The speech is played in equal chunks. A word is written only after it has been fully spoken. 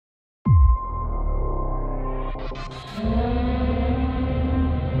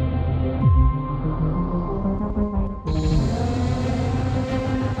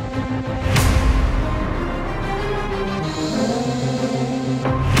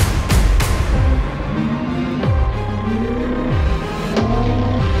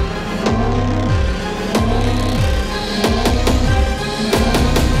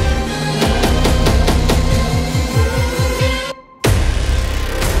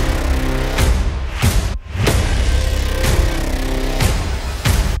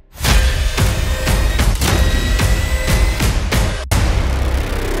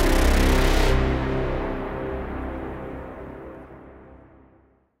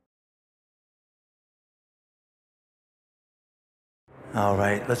All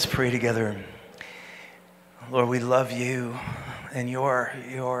right, let's pray together. Lord, we love you, and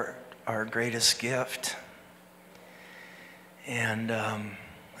you're our greatest gift. And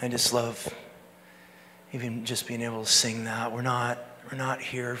I just love even just being able to sing that. We're not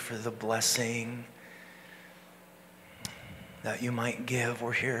here for the blessing that you might give.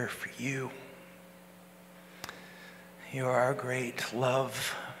 We're here for you. You are our great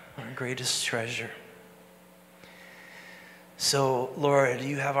love, our greatest treasure. So, Lord,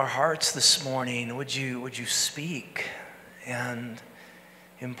 you have our hearts this morning. Would you speak and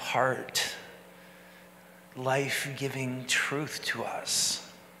impart life-giving truth to us?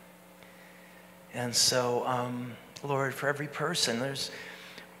 And so, Lord, for every person,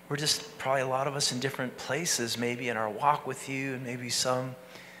 we're just probably a lot of us in different places, maybe in our walk with you, and maybe some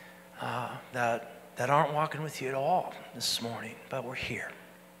that aren't walking with you at all this morning, but we're here.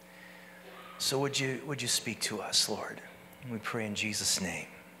 So would you speak to us, Lord? We pray in Jesus' name.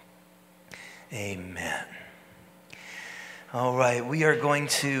 Amen. All right, we are going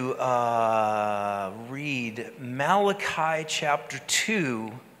to read Malachi chapter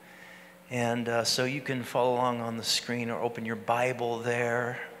 2. And so you can follow along on the screen or open your Bible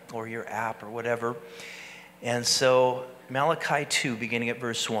there or your app or whatever. And so Malachi 2, beginning at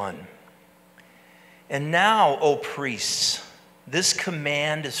verse 1. And now, O priests, this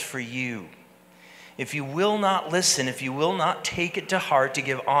command is for you. If you will not listen, if you will not take it to heart to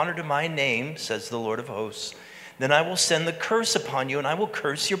give honor to my name, says the Lord of hosts, then I will send the curse upon you and I will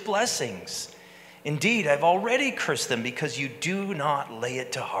curse your blessings. Indeed, I've already cursed them because you do not lay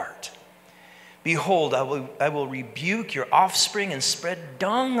it to heart. Behold, I will rebuke your offspring and spread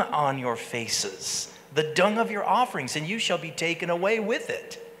dung on your faces, the dung of your offerings, and you shall be taken away with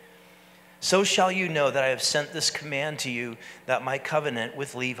it. So shall you know that I have sent this command to you, that my covenant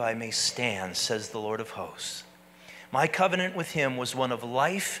with Levi may stand, says the Lord of hosts. My covenant with him was one of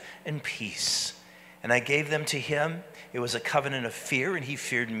life and peace, and I gave them to him. It was a covenant of fear, and he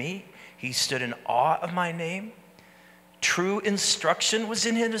feared me. He stood in awe of my name. True instruction was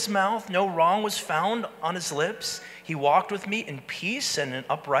in his mouth. No wrong was found on his lips. He walked with me in peace and in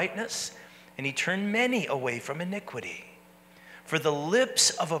uprightness, and he turned many away from iniquity. For the lips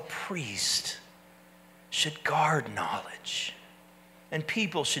of a priest should guard knowledge, and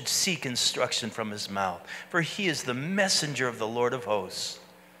people should seek instruction from his mouth, for he is the messenger of the Lord of hosts.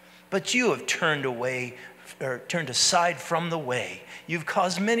 But you have turned aside from the way. You've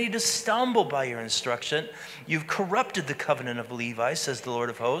caused many to stumble by your instruction. You've corrupted the covenant of Levi, says the Lord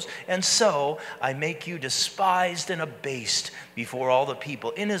of hosts. And so I make you despised and abased before all the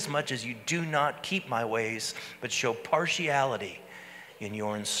people, inasmuch as you do not keep my ways, but show partiality in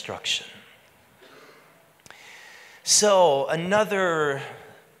your instruction. So another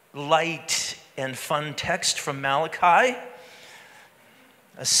light and fun text from Malachi,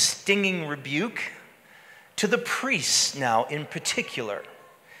 a stinging rebuke to the priests now in particular.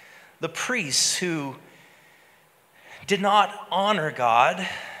 The priests who did not honor God,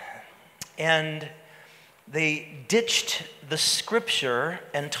 and they ditched the scripture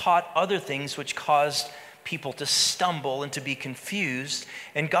and taught other things which caused people to stumble and to be confused.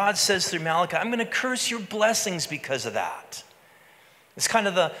 And God says through Malachi, I'm going to curse your blessings because of that. It's kind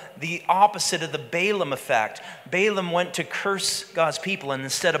of the opposite of the Balaam effect. Balaam went to curse God's people, and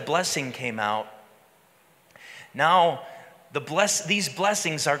instead a blessing came out. Now, these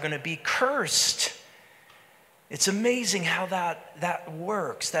blessings are going to be cursed. It's amazing how that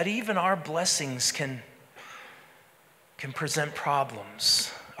works, that even our blessings can present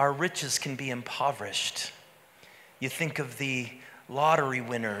problems. Our riches can be impoverished. You think of the lottery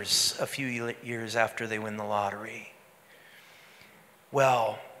winners a few years after they win the lottery.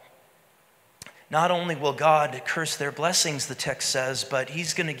 Well, not only will God curse their blessings, the text says, but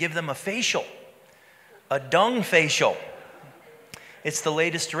he's going to give them a facial. A dung facial. It's the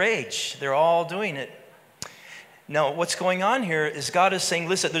latest rage. They're all doing it. No, what's going on here is God is saying,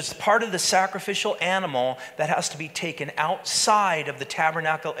 listen, there's part of the sacrificial animal that has to be taken outside of the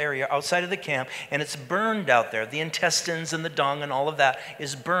tabernacle area, outside of the camp, and it's burned out there. The intestines and the dung and all of that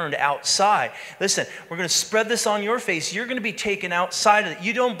is burned outside. Listen, we're going to spread this on your face. You're going to be taken outside of it.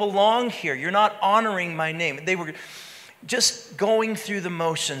 You don't belong here. You're not honoring my name. They were just going through the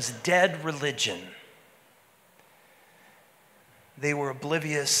motions, dead religion. They were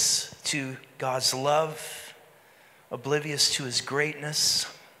oblivious to God's love, oblivious to his greatness,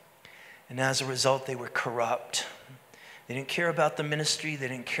 and as a result, they were corrupt. They didn't care about the ministry. They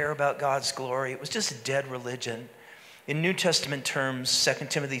didn't care about God's glory. It was just a dead religion. In New Testament terms, 2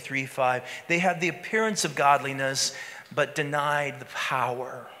 Timothy 3:5, they had the appearance of godliness, but denied the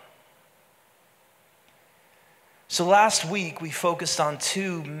power. So last week, we focused on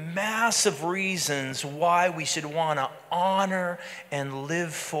two massive reasons why we should want to honor and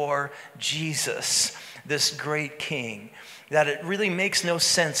live for Jesus, this great King. That it really makes no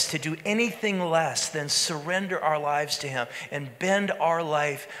sense to do anything less than surrender our lives to him and bend our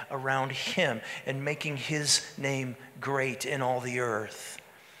life around him and making his name great in all the earth.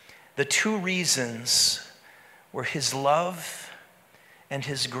 The two reasons were his love and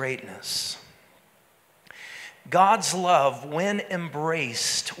his greatness. God's love, when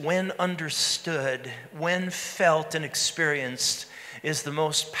embraced, when understood, when felt and experienced, is the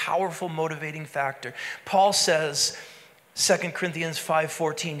most powerful motivating factor. Paul says, 2 Corinthians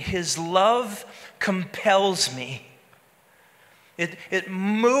 5:14, his love compels me. It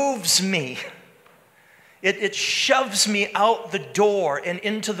moves me. It shoves me out the door and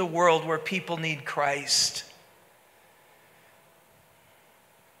into the world where people need Christ.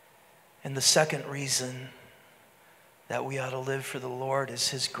 And the second reason that we ought to live for the Lord is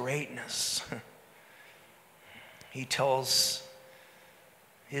his greatness. He tells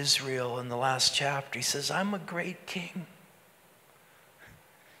Israel in the last chapter, he says, I'm a great king.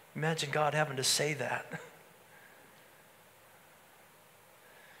 Imagine God having to say that.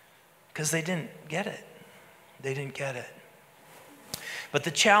 Because they didn't get it. They didn't get it. But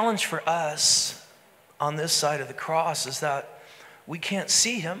the challenge for us on this side of the cross is that we can't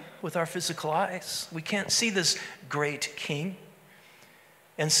see him with our physical eyes. We can't see this great king.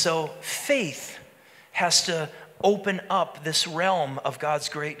 And so faith has to open up this realm of God's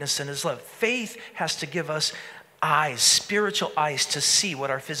greatness and his love. Faith has to give us eyes, spiritual eyes, to see what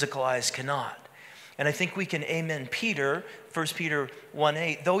our physical eyes cannot. And I think we can amen Peter, 1 Peter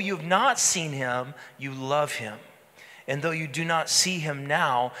 1:8, though you have not seen him, you love him. And though you do not see him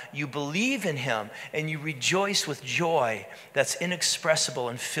now, you believe in him and you rejoice with joy that's inexpressible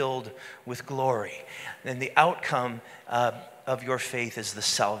and filled with glory. And the outcome of your faith is the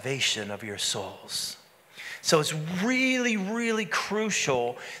salvation of your souls. So it's really, really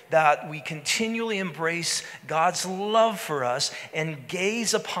crucial that we continually embrace God's love for us and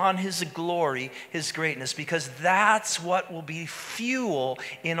gaze upon his glory, his greatness, because that's what will be fuel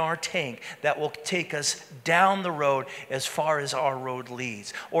in our tank that will take us down the road as far as our road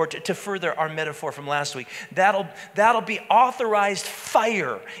leads. Or to further our metaphor from last week, that'll be authorized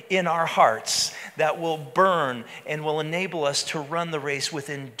fire in our hearts that will burn and will enable us to run the race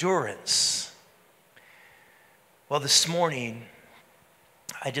with endurance. Well, this morning,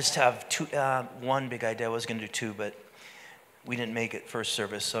 I just have one big idea. I was going to do two, but we didn't make it first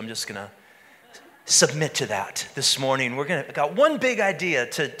service, so I'm just going to submit to that this morning. Got one big idea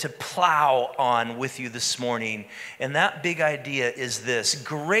to plow on with you this morning, and that big idea is this: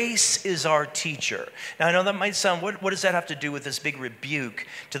 grace is our teacher. Now, I know that might sound, what does that have to do with this big rebuke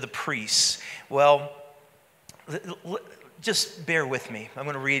to the priests? Well, just bear with me. I'm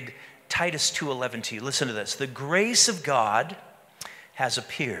going to read Titus 2:11 to you. Listen to this. The grace of God has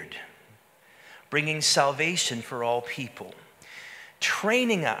appeared, bringing salvation for all people,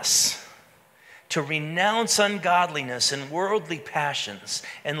 training us to renounce ungodliness and worldly passions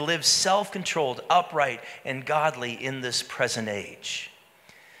and live self-controlled, upright, and godly in this present age.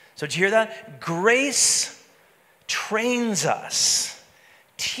 So did you hear that? Grace trains us,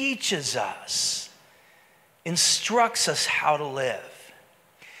 teaches us, instructs us how to live.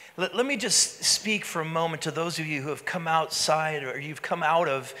 Let me just speak for a moment to those of you who have come outside or you've come out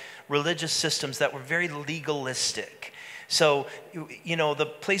of religious systems that were very legalistic. So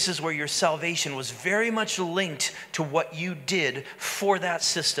the places where your salvation was very much linked to what you did for that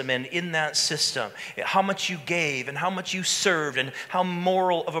system and in that system. How much you gave and how much you served and how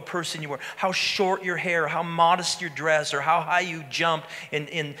moral of a person you were, how short your hair, how modest your dress, or how high you jumped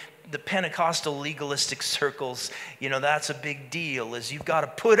in the Pentecostal legalistic circles. That's a big deal, is you've got to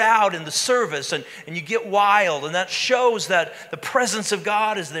put out in the service and you get wild, and that shows that the presence of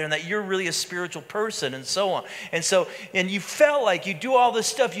God is there and that you're really a spiritual person and so on. And you felt like you do all this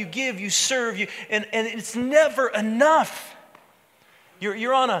stuff, you give, you serve, and it's never enough.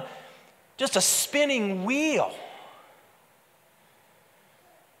 You're on just a spinning wheel.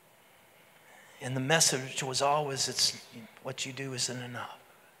 And the message was always, it's what you do isn't enough.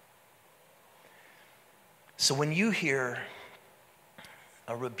 So when you hear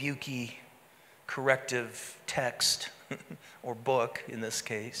a rebukey, corrective text, or book in this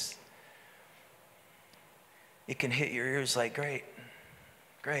case, it can hit your ears like, great,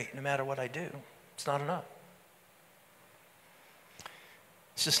 no matter what I do, it's not enough.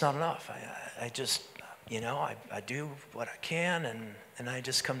 It's just not enough. I just, I do what I can, and I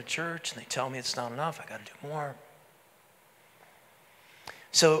just come to church, and they tell me it's not enough, I got to do more.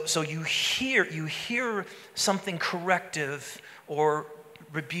 So you hear something corrective or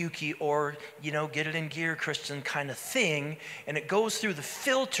rebukey or, get it in gear, Christian kind of thing, and it goes through the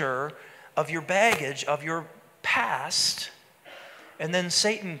filter of your baggage, of your past, and then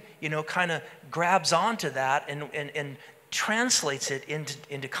Satan, kind of grabs onto that and translates it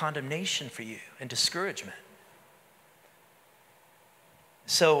into condemnation for you and discouragement.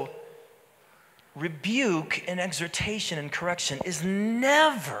 So rebuke and exhortation and correction is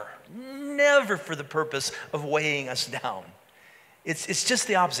never for the purpose of weighing us down. It's just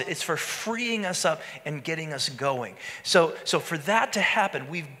the opposite. It's for freeing us up and getting us going. So for that to happen,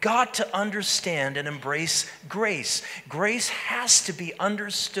 we've got to understand and embrace grace. Grace has to be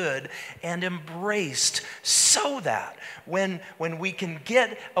understood and embraced so that when we can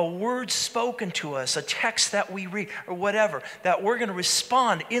get a word spoken to us, a text that we read or whatever, that we're going to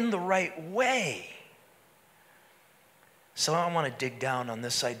respond in the right way. So I want to dig down on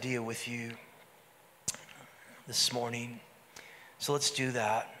this idea with you this morning. So let's do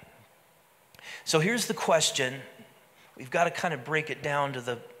that. So here's the question. We've got to kind of break it down to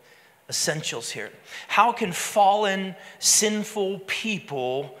the essentials here. How can fallen, sinful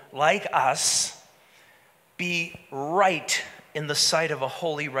people like us be right in the sight of a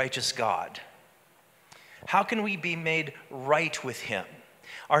holy, righteous God? How can we be made right with Him?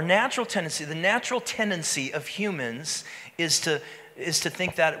 Our natural tendency, the natural tendency of humans is to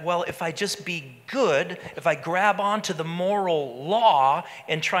think that, well, if I just be good, if I grab onto the moral law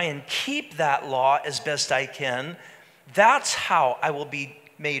and try and keep that law as best I can, that's how I will be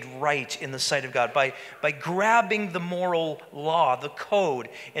made right in the sight of God, by grabbing the moral law, the code,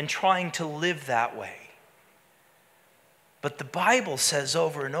 and trying to live that way. But the Bible says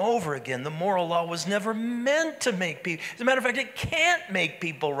over and over again, the moral law was never meant to make people. As a matter of fact, it can't make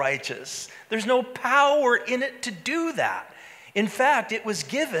people righteous. There's no power in it to do that. In fact, it was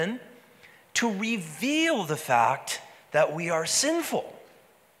given to reveal the fact that we are sinful.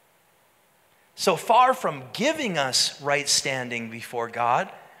 So far from giving us right standing before God,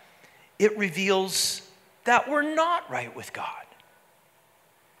 it reveals that we're not right with God.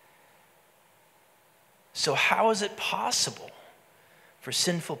 So how is it possible for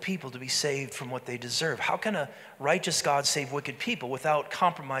sinful people to be saved from what they deserve? How can a righteous God save wicked people without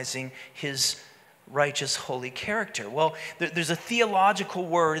compromising His righteous, holy character? Well, there's a theological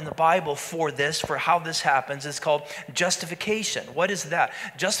word in the Bible for this, for how this happens. It's called justification. What is that?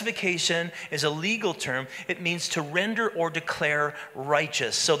 Justification is a legal term. It means to render or declare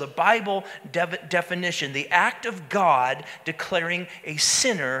righteous. So the Bible definition, the act of God declaring a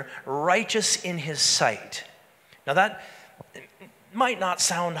sinner righteous in His sight. Now that might not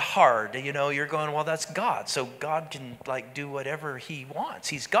sound hard. You're going, well, that's God. So God can do whatever He wants.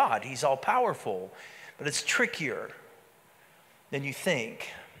 He's God. He's all powerful. But it's trickier than you think,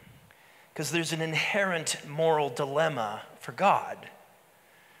 because there's an inherent moral dilemma for God.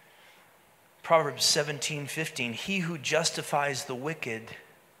 Proverbs 17:15, he who justifies the wicked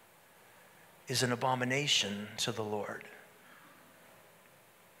is an abomination to the Lord.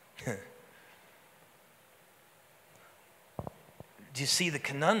 Do you see the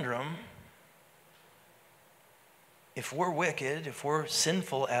conundrum? If we're wicked, if we're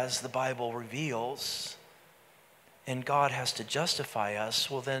sinful as the Bible reveals, and God has to justify us,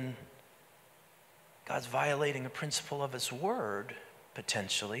 well then God's violating a principle of His word,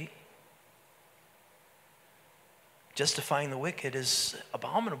 potentially. Justifying the wicked is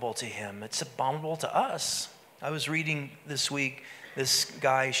abominable to Him. It's abominable to us. I was reading this week, this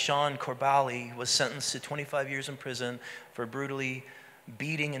guy, Sean Corbally, was sentenced to 25 years in prison for brutally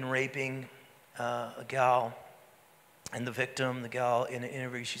beating and raping a gal. And the victim, the gal, in an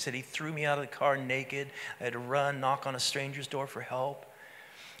interview, she said, he threw me out of the car naked. I had to run, knock on a stranger's door for help.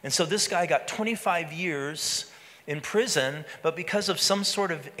 And so this guy got 25 years in prison, but because of some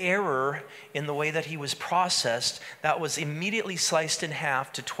sort of error in the way that he was processed, that was immediately sliced in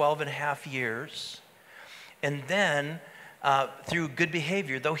half to 12 and a half years. And then, through good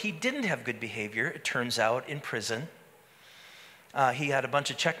behavior, though he didn't have good behavior, it turns out, in prison, he had a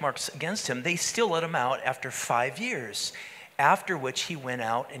bunch of check marks against him. They still let him out after 5 years, after which he went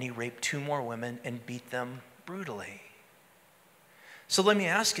out and he raped 2 more women and beat them brutally. So let me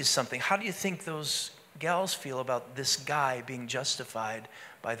ask you something. How do you think those gals feel about this guy being justified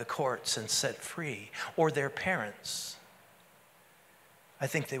by the courts and set free, or their parents? I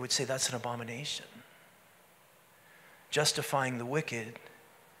think they would say that's an abomination. Justifying the wicked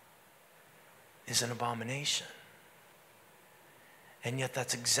is an abomination. And yet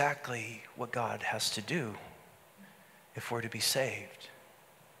that's exactly what God has to do if we're to be saved.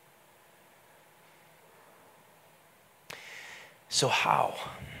 So how?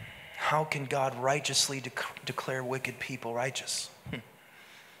 How can God righteously declare wicked people righteous?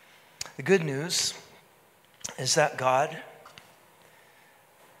 The good news is that God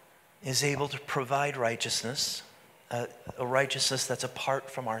is able to provide righteousness, a righteousness that's apart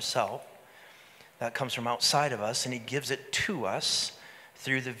from ourselves, that comes from outside of us, and he gives it to us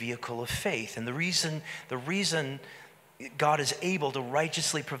through the vehicle of faith. And the reason God is able to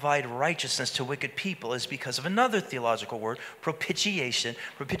righteously provide righteousness to wicked people is because of another theological word, propitiation.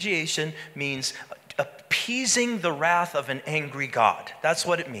 Propitiation means appeasing the wrath of an angry God. That's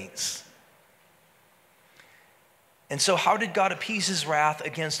what it means. And so how did God appease his wrath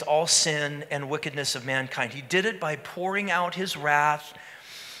against all sin and wickedness of mankind? He did it by pouring out his wrath,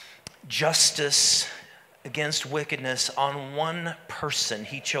 justice against wickedness on one person.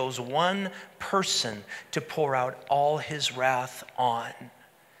 He chose one person to pour out all his wrath on.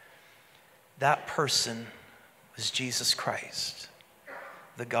 That person was Jesus Christ,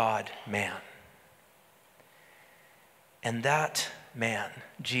 the God-man. And that man,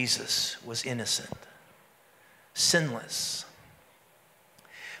 Jesus, was innocent, sinless.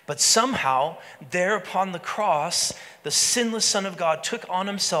 But somehow, there upon the cross, the sinless Son of God took on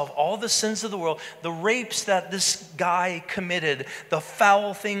himself all the sins of the world, the rapes that this guy committed, the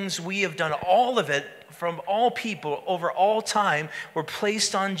foul things we have done, all of it from all people over all time were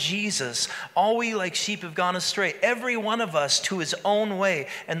placed on Jesus. All we like sheep have gone astray, every one of us to his own way,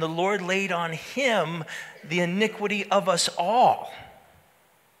 and the Lord laid on him the iniquity of us all.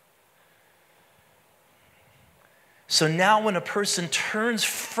 So now when a person turns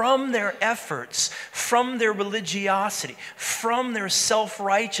from their efforts, from their religiosity, from their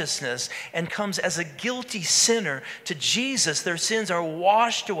self-righteousness, and comes as a guilty sinner to Jesus, their sins are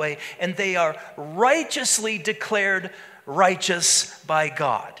washed away and they are righteously declared righteous by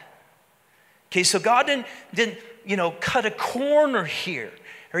God. Okay, so God didn't cut a corner here.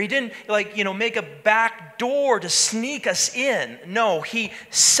 Or he didn't make a back door to sneak us in. No, he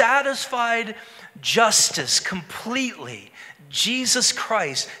satisfied justice completely. Jesus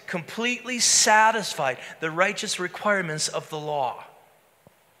Christ completely satisfied the righteous requirements of the law.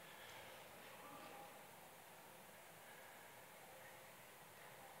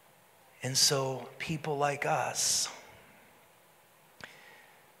 And so people like us,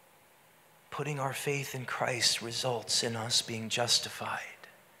 putting our faith in Christ results in us being justified,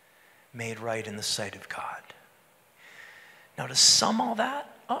 made right in the sight of God. Now, to sum all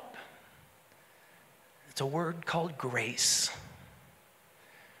that up, it's a word called grace.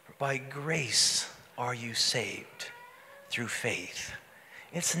 By grace are you saved through faith.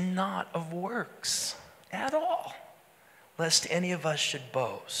 It's not of works at all, lest any of us should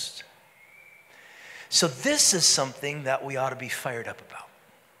boast. So this is something that we ought to be fired up about.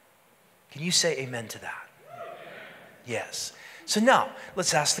 Can you say amen to that? Yes. So now,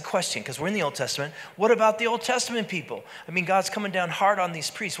 let's ask the question, because we're in the Old Testament. What about the Old Testament people? I mean, God's coming down hard on these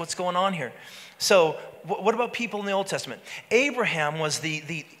priests. What's going on here? So, what about people in the Old Testament? Abraham was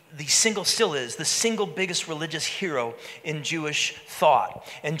the single biggest religious hero in Jewish thought.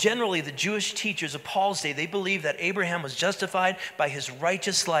 And generally, the Jewish teachers of Paul's day, they believed that Abraham was justified by his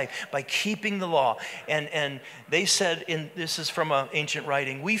righteous life, by keeping the law. And they said, this is from an ancient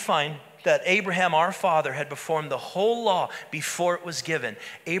writing, we find that Abraham, our father, had performed the whole law before it was given.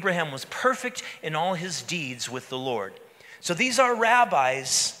 Abraham was perfect in all his deeds with the Lord. So these are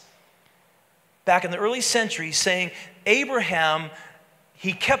rabbis back in the early centuries saying Abraham,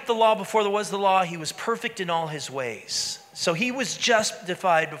 He kept the law before there was the law. He was perfect in all his ways. So he was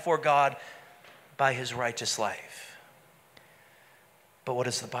justified before God by his righteous life. But what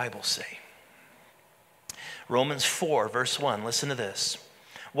does the Bible say? Romans 4, verse 1, listen to this.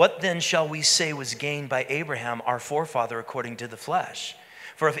 What then shall we say was gained by Abraham, our forefather, according to the flesh?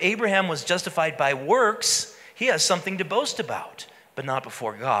 For if Abraham was justified by works, he has something to boast about, but not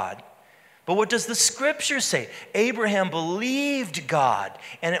before God. But what does the scripture say? Abraham believed God,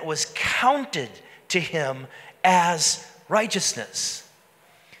 and it was counted to him as righteousness.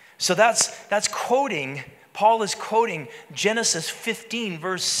 So that's quoting, Paul is quoting Genesis 15,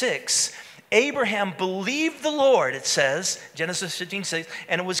 verse 6. Abraham believed the Lord, it says, Genesis 15:6,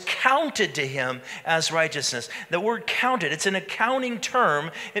 and it was counted to him as righteousness. The word counted, it's an accounting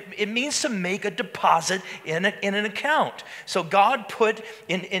term. It means to make a deposit in an account. So God put,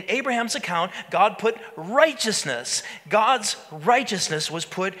 in Abraham's account, God put righteousness. God's righteousness was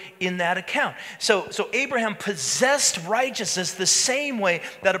put in that account. So Abraham possessed righteousness the same way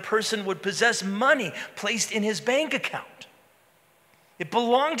that a person would possess money placed in his bank account. It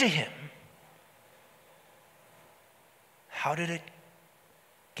belonged to him. How did it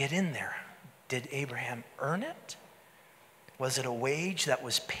get in there? Did Abraham earn it? Was it a wage that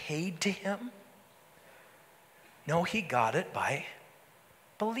was paid to him? No, he got it by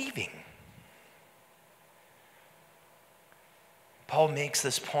believing. Paul makes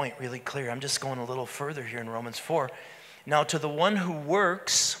this point really clear. I'm just going a little further here in Romans 4. Now, to the one who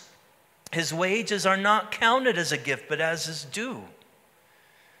works, his wages are not counted as a gift, but as his due.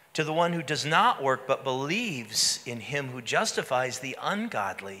 To the one who does not work but believes in him who justifies the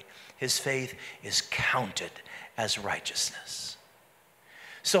ungodly, his faith is counted as righteousness.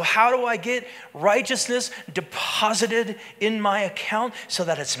 So how do I get righteousness deposited in my account so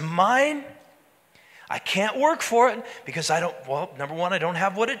that it's mine? I can't work for it because number one, I don't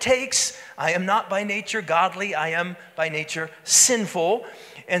have what it takes. I am not by nature godly. I am by nature sinful.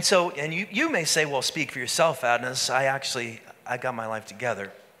 And you may say, well, speak for yourself, Fadness. I got my life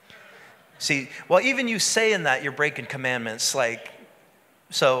together. See, well, even you saying that, you're breaking commandments.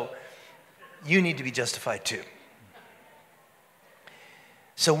 So you need to be justified too.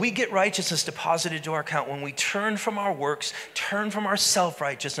 So we get righteousness deposited to our account when we turn from our works, turn from our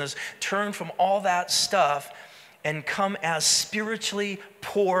self-righteousness, turn from all that stuff, and come as spiritually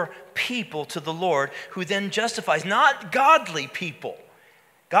poor people to the Lord, who then justifies, not godly people.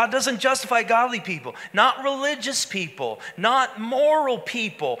 God doesn't justify godly people, not religious people, not moral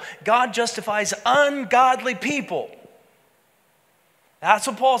people. God justifies ungodly people. That's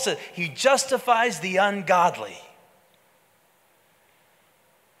what Paul said. He justifies the ungodly.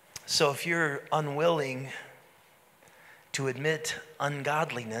 So if you're unwilling to admit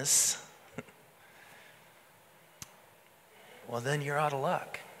ungodliness, well, then you're out of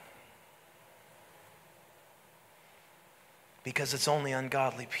luck. Because it's only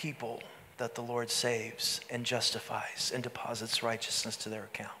ungodly people that the Lord saves and justifies and deposits righteousness to their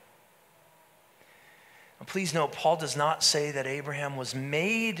account. Now, please note, Paul does not say that Abraham was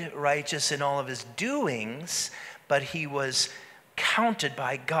made righteous in all of his doings, but he was counted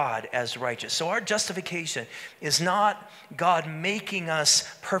by God as righteous. So our justification is not God making us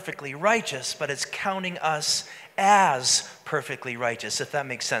perfectly righteous, but it's counting us as perfectly righteous, if that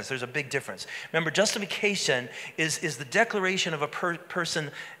makes sense. There's a big difference. Remember, justification is the declaration of a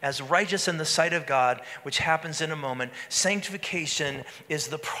person as righteous in the sight of God, which happens in a moment. Sanctification is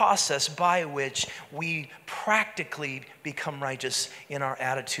the process by which we practically become righteous in our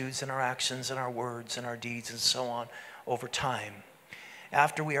attitudes and our actions and our words and our deeds and so on over time.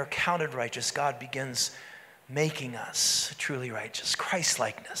 After we are counted righteous, God begins making us truly righteous.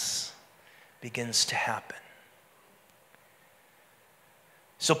 Christ-likeness begins to happen.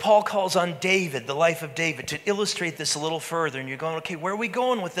 So Paul calls on David, the life of David, to illustrate this a little further. And you're going, okay, where are we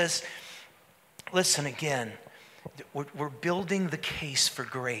going with this? Listen again. We're building the case for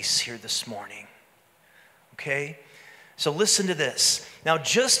grace here this morning. Okay? So listen to this. Now,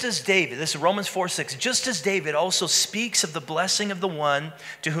 just as David, this is Romans 4:6, just as David also speaks of the blessing of the one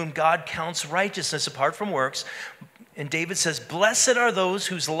to whom God counts righteousness apart from works. And David says, blessed are those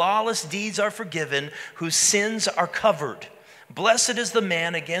whose lawless deeds are forgiven, whose sins are covered. Blessed is the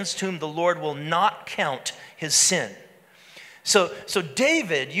man against whom the Lord will not count his sin. So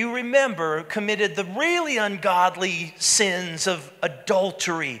David, you remember, committed the really ungodly sins of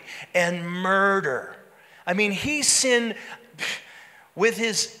adultery and murder. I mean, he sinned with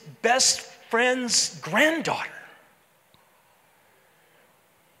his best friend's granddaughter.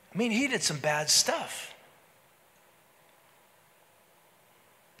 I mean, he did some bad stuff.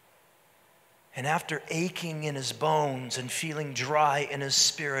 And after aching in his bones and feeling dry in his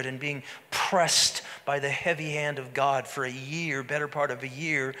spirit and being pressed by the heavy hand of God for a year, better part of a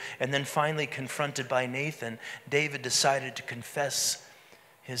year, and then finally confronted by Nathan, David decided to confess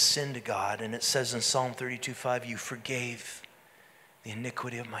his sin to God. And it says in Psalm 32:5, you forgave the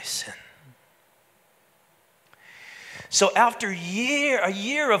iniquity of my sin. So after a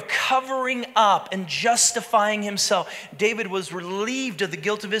year of covering up and justifying himself, David was relieved of the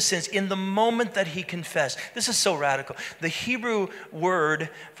guilt of his sins in the moment that he confessed. This is so radical. The Hebrew word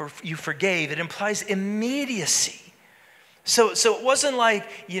for you forgave, it implies immediacy. So it wasn't like,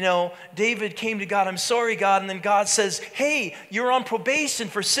 David came to God, I'm sorry, God, and then God says, hey, you're on probation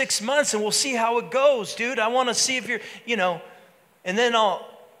for 6 months and we'll see how it goes, dude. I want to see if you're, and then I'll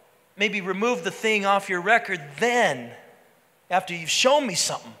maybe remove the thing off your record then, after you've shown me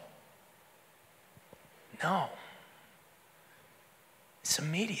something. No. It's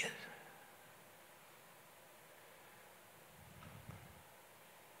immediate.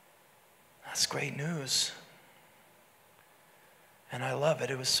 That's great news. And I love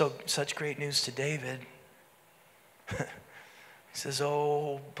it. It was such great news to David. He says,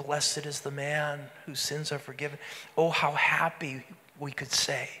 oh, blessed is the man whose sins are forgiven. Oh, how happy we could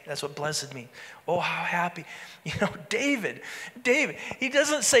say. That's what blessed means. Oh, how happy. David, he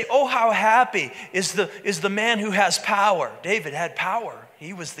doesn't say, oh, how happy is the man who has power. David had power.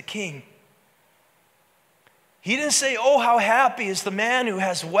 He was the king. He didn't say, oh, how happy is the man who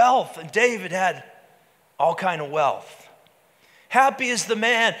has wealth. And David had all kind of wealth. Happy is the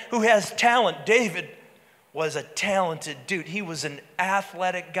man who has talent. David was a talented dude. He was an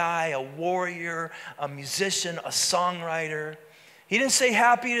athletic guy, a warrior, a musician, a songwriter. He didn't say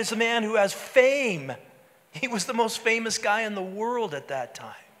happy is the man who has fame. He was the most famous guy in the world at that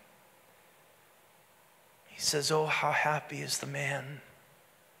time. He says, oh, how happy is the man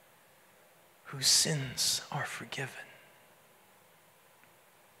whose sins are forgiven.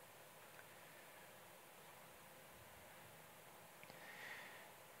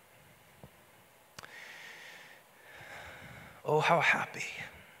 Oh, how happy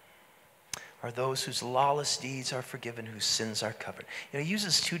are those whose lawless deeds are forgiven, whose sins are covered. He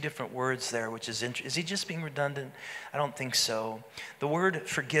uses two different words there, which is interesting. Is he just being redundant? I don't think so. The word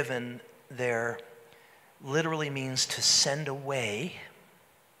forgiven there literally means to send away.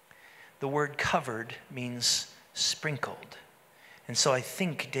 The word covered means sprinkled. And so I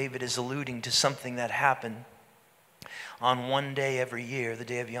think David is alluding to something that happened on one day every year, the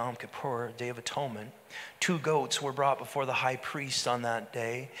day of Yom Kippur, Day of Atonement. 2 goats were brought before the high priest on that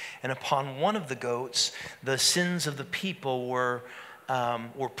day, and upon one of the goats, the sins of the people were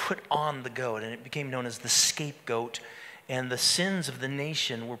put on the goat, and it became known as the scapegoat. And the sins of the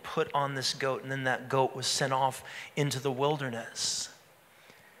nation were put on this goat, and then that goat was sent off into the wilderness.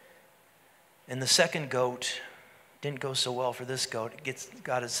 And the second goat didn't go so well for this goat. It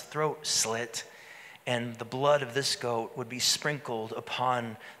got his throat slit. And the blood of this goat would be sprinkled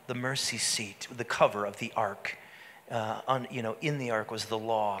upon the mercy seat, the cover of the ark. In the ark was the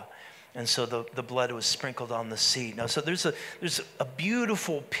law. And so the blood was sprinkled on the seat. Now, so there's a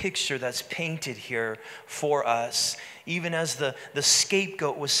beautiful picture that's painted here for us. Even as the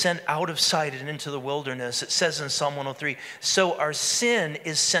scapegoat was sent out of sight and into the wilderness, it says in Psalm 103, so our sin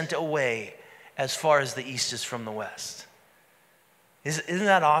is sent away as far as the east is from the west. Isn't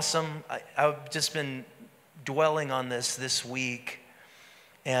that awesome? I've just been dwelling on this week,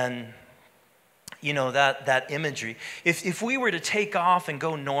 and that imagery. If we were to take off and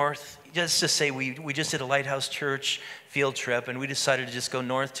go north, just to say we just did a Lighthouse Church field trip, and we decided to just go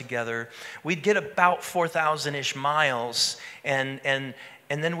north together, we'd get about 4,000-ish miles, and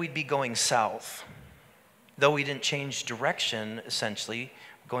then we'd be going south. Though we didn't change direction, essentially,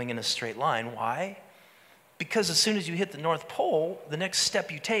 going in a straight line. Why? Because as soon as you hit the North Pole, the next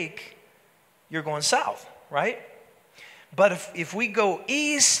step you take, you're going south, right? But if we go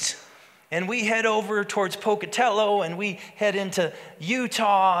east and we head over towards Pocatello and we head into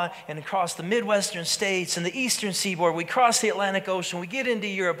Utah and across the Midwestern states and the eastern seaboard, we cross the Atlantic Ocean, we get into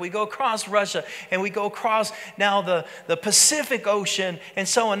Europe, we go across Russia, and we go across now the Pacific Ocean, and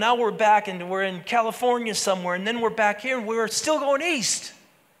so on. Now we're back and we're in California somewhere, and then we're back here and we're still going east.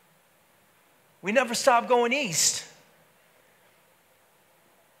 We never stop going east.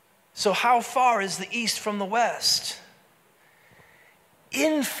 So how far is the east from the west?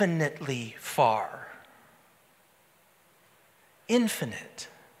 Infinitely far. Infinite.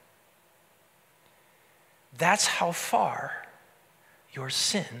 That's how far your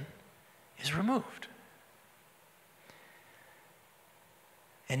sin is removed.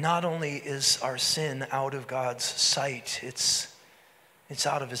 And not only is our sin out of God's sight, it's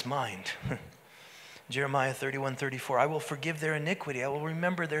out of his mind. Jeremiah 31:34, I will forgive their iniquity. I will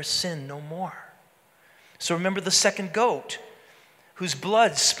remember their sin no more. So remember the second goat, whose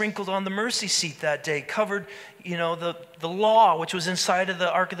blood sprinkled on the mercy seat that day covered, the law which was inside of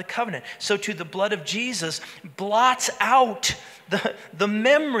the Ark of the Covenant. So too the blood of Jesus blots out the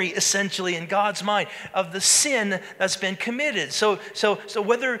memory, essentially, in God's mind of the sin that's been committed. So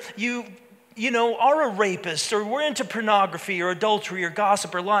whether you are a rapist, or we're into pornography, or adultery, or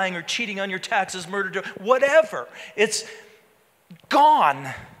gossip, or lying, or cheating on your taxes, murder, whatever, it's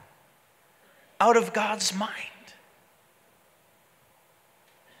gone out of God's mind.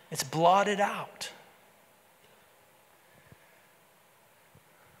 It's blotted out.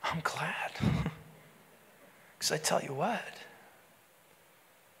 I'm glad. Because I tell you what,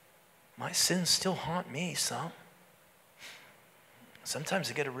 my sins still haunt me some. Sometimes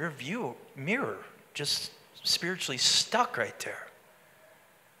I get a rear view mirror just spiritually stuck right there.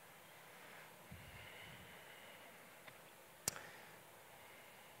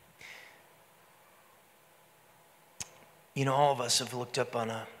 All of us have looked up on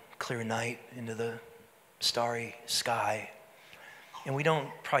a clear night into the starry sky, and we don't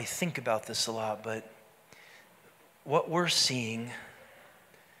probably think about this a lot, but what we're seeing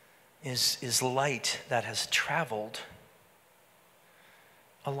is light that has traveled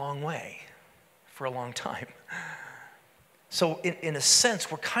a long way for a long time. So in a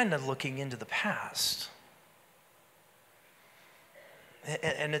sense, we're kind of looking into the past.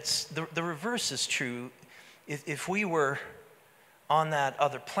 And it's the reverse is true. If we were on that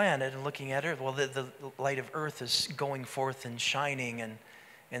other planet and looking at it, well, the light of earth is going forth and shining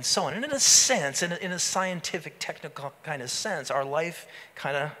and so on. And in a sense, in a scientific, technical kind of sense, our life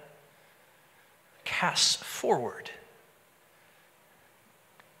kind of casts forward,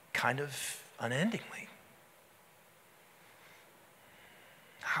 kind of unendingly.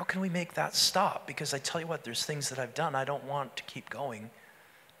 How can we make that stop? Because I tell you what, there's things that I've done I don't want to keep going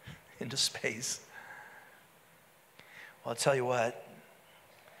into space. Well, I'll tell you what,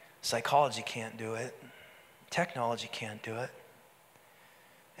 psychology can't do it. Technology can't do it.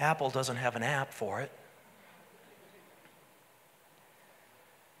 Apple doesn't have an app for it.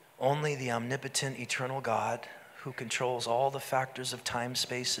 Only the omnipotent, eternal God, who controls all the factors of time,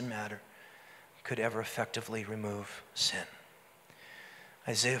 space, and matter, could ever effectively remove sin.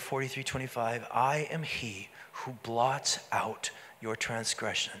 Isaiah 43:25, I am he who blots out your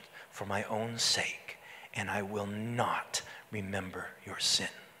transgression for my own sake, and I will not remember your sin.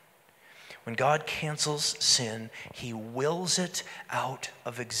 When God cancels sin, he wills it out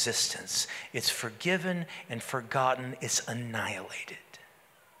of existence. It's forgiven and forgotten. It's annihilated.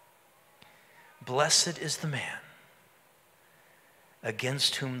 Blessed is the man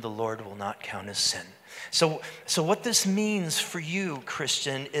against whom the Lord will not count his sin. So what this means for you,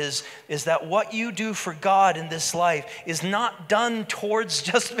 Christian, is that what you do for God in this life is not done towards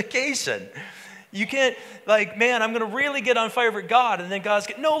justification. You can't, man, I'm going to really get on fire for God, and then God's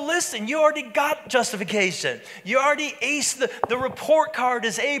no, listen, you already got justification. You already aced the report card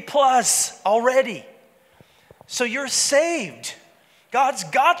is A+ already. So you're saved. God's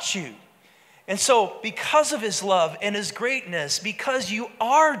got you. And so because of his love and his greatness, because you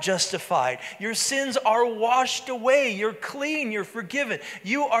are justified, your sins are washed away, you're clean, you're forgiven,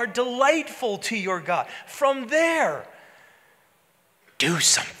 you are delightful to your God. From there, do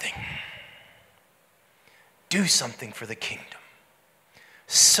something. Do something for the kingdom.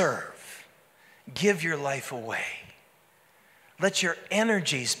 Serve. Give your life away. Let your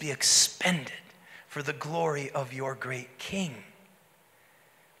energies be expended for the glory of your great King.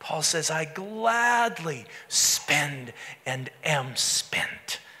 Paul says, I gladly spend and am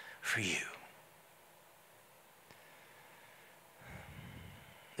spent for you.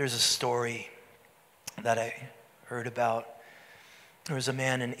 There's a story that I heard about. There was a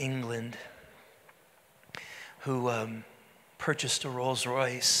man in England who purchased a Rolls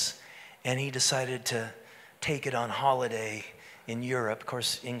Royce, and he decided to take it on holiday in Europe. Of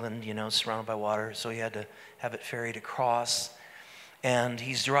course, England, surrounded by water, so he had to have it ferried across. And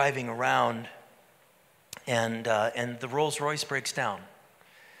he's driving around, and the Rolls Royce breaks down.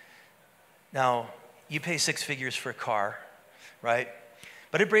 Now, you pay 6 figures for a car, right?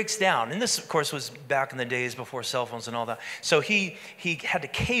 But it breaks down. And this, of course, was back in the days before cell phones and all that. So he had to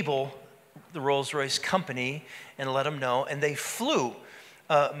cable the Rolls-Royce company and let them know, and they flew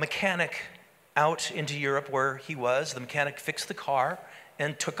a mechanic out into Europe where he was. The mechanic fixed the car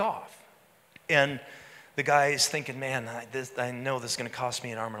and took off. And the guy is thinking, man, I know this is going to cost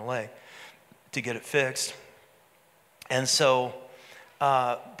me an arm and a leg to get it fixed. And so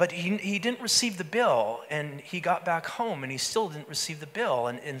But he didn't receive the bill, and he got back home, and he still didn't receive the bill.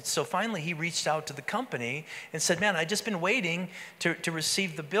 And so finally he reached out to the company and said, man, I've just been waiting to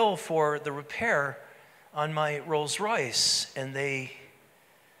receive the bill for the repair on my Rolls Royce. And they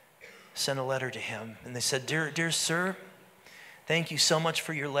sent a letter to him, and they said, Dear sir, thank you so much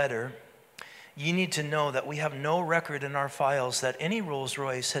for your letter. You need to know that we have no record in our files that any Rolls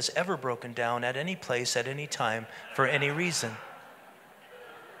Royce has ever broken down at any place at any time for any reason.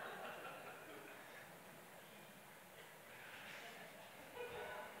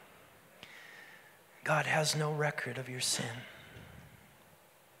 God has no record of your sin.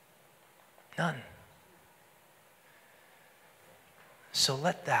 None. So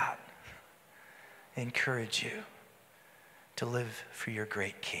let that encourage you to live for your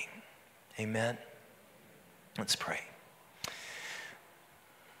great King. Amen. Let's pray.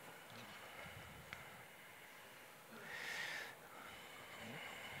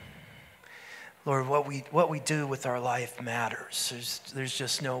 Lord, what we do with our life matters. There's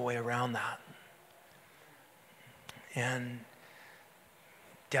just no way around that. And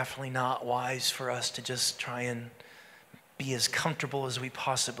definitely not wise for us to just try and be as comfortable as we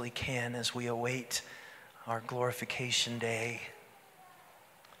possibly can as we await our glorification day.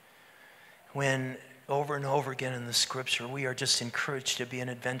 When over and over again in the scripture, we are just encouraged to be an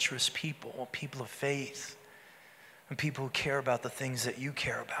adventurous people, people of faith, and people who care about the things that you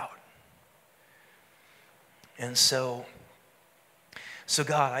care about. And so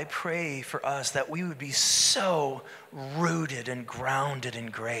God, I pray for us that we would be so rooted and grounded in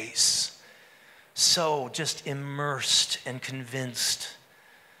grace, so just immersed and convinced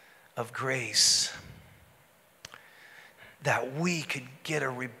of grace, that we could get a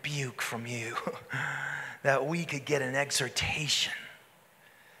rebuke from you, that we could get an exhortation,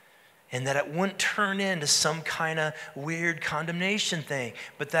 and that it wouldn't turn into some kind of weird condemnation thing,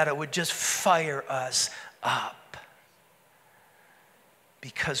 but that it would just fire us up.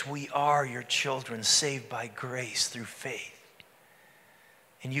 Because we are your children, saved by grace through faith.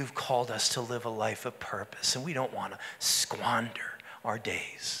 And you've called us to live a life of purpose, and we don't want to squander our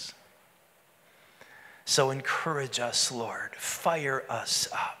days. So encourage us, Lord. Fire us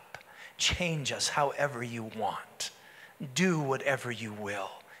up. Change us however you want. Do whatever you will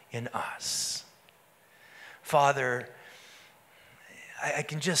in us. Father, I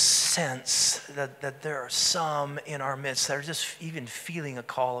can just sense that there are some in our midst that are just even feeling a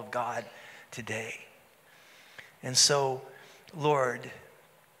call of God today. And so, Lord,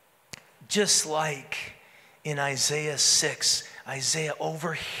 just like in Isaiah 6, Isaiah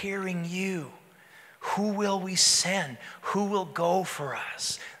overhearing you, who will we send? Who will go for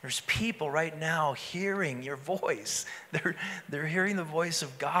us? There's people right now hearing your voice. They're hearing the voice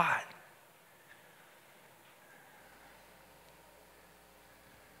of God.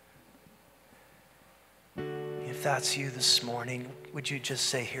 If that's you this morning, would you just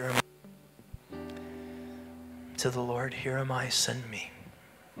say, here am I? To the Lord, here am I, send me.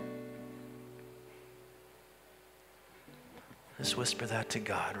 Just whisper that to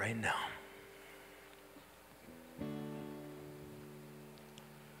God right now.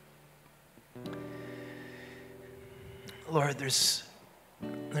 Lord, there's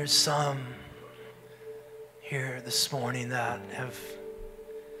some here this morning that have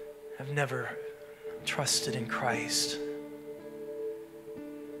never trusted in Christ.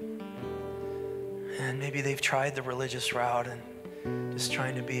 And maybe they've tried the religious route and just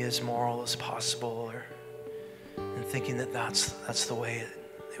trying to be as moral as possible, and thinking that that's the way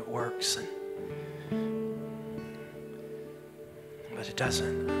it works. But it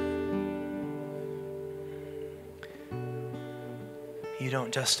doesn't. You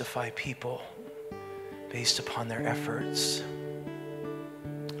don't justify people based upon their efforts.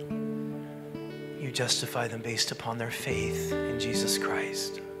 You justify them based upon their faith in Jesus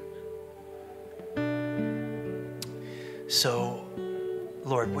Christ. So,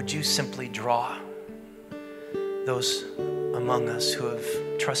 Lord, would you simply draw those among us who have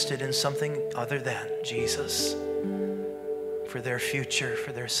trusted in something other than Jesus for their future,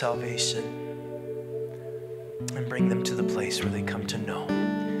 for their salvation, and bring them to the place where they come to know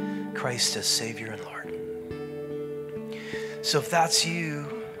Christ as Savior and Lord. So if that's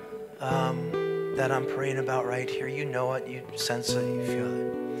you, that I'm praying about right here, you know it, you sense it, you feel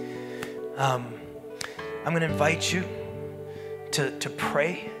it. I'm going to invite you to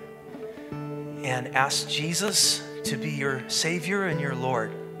pray and ask Jesus to be your Savior and your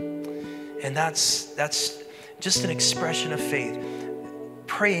Lord. And that's just an expression of faith.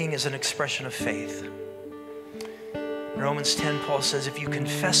 Praying is an expression of faith. In Romans 10, Paul says, if you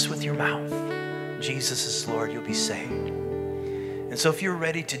confess with your mouth Jesus is Lord, you'll be saved. And so if you're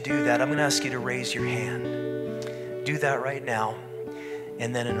ready to do that, I'm going to ask you to raise your hand. Do that right now.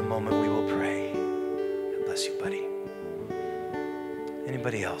 And then in a moment we will pray. God bless you, buddy.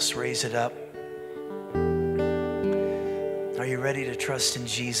 Anybody else? Raise it up. Are you ready to trust in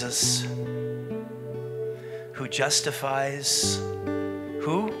Jesus, who justifies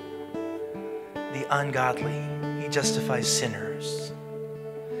who? The ungodly. He justifies sinners.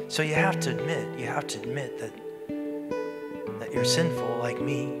 So you have to admit that you're sinful like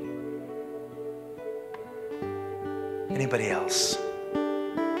me. Anybody else?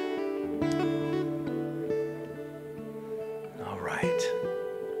 All right.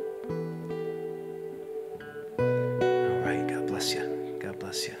 All right, God bless you. God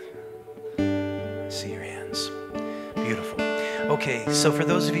bless you. See your hands. Beautiful. Okay, so for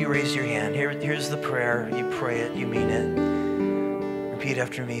those of you who raised your hand, here's the prayer. You pray it, you mean it. Repeat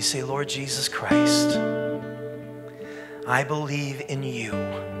after me. Say, Lord Jesus Christ, I believe in you,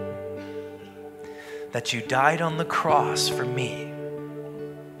 that you died on the cross for me,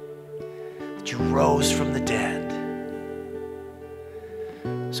 that you rose from the dead.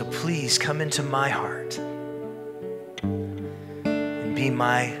 So please come into my heart and be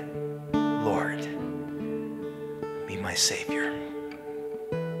my Lord, be my Savior.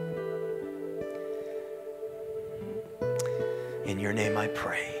 In your name I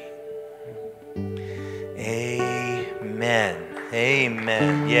pray. Amen.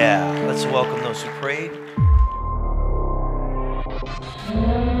 Amen. Yeah, let's welcome those who prayed.